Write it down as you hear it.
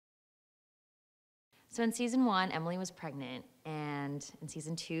So in season 1, Emily was pregnant, and in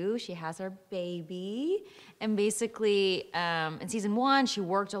season 2, she has her baby. And basically, in season 1, she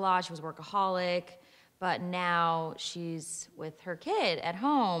worked a lot, she was a workaholic, but now she's with her kid at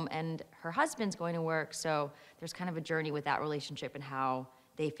home, and her husband's going to work, so there's kind of a journey with that relationship and how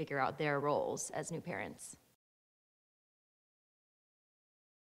they figure out their roles as new parents.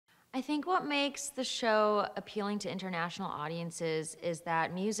 I think what makes the show appealing to international audiences is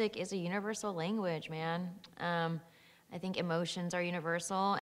that music is a universal language, man. I think emotions are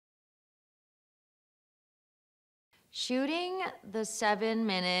universal. Shooting the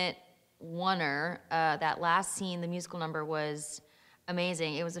 7-minute oneer, that last scene, the musical number, was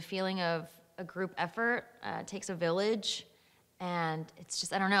amazing. It was a feeling of a group effort. It takes a village, and it's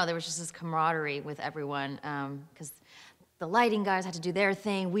just, I don't know, there was just this camaraderie with everyone, because the lighting guys had to do their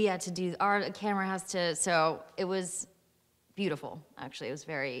thing, we had to do, our camera has to, so it was beautiful, actually. It was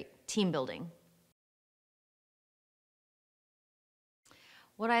very team building.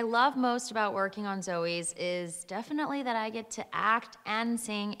 What I love most about working on Zoey's is definitely that I get to act and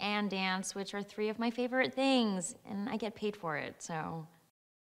sing and dance, which are 3 of my favorite things, and I get paid for it, so.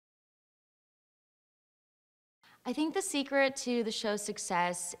 I think the secret to the show's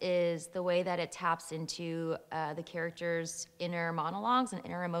success is the way that it taps into the characters' inner monologues and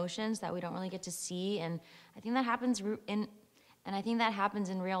inner emotions that we don't really get to see, and I think that happens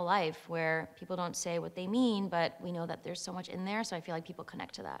in real life, where people don't say what they mean, but we know that there's so much in there, so I feel like people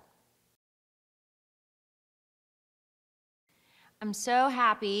connect to that. I'm so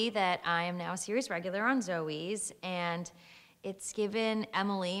happy that I am now a series regular on Zoey's, and it's given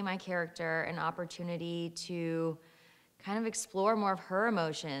Emily, my character, an opportunity to kind of explore more of her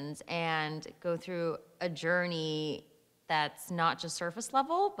emotions and go through a journey that's not just surface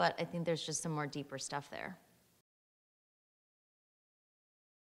level, but I think there's just some more deeper stuff there.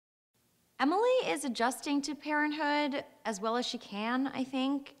 Emily is adjusting to parenthood as well as she can, I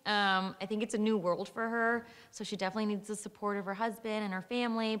think. I think it's a new world for her, so she definitely needs the support of her husband and her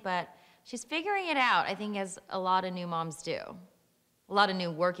family, but she's figuring it out, I think, as a lot of new moms do. A lot of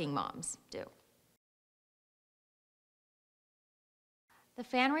new working moms do. The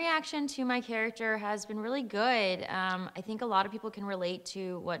fan reaction to my character has been really good. I think a lot of people can relate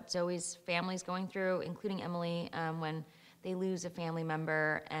to what Zoey's family's going through, including Emily, when they lose a family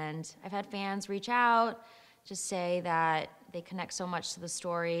member. And I've had fans reach out, just say that they connect so much to the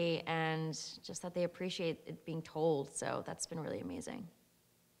story and just that they appreciate it being told. So that's been really amazing.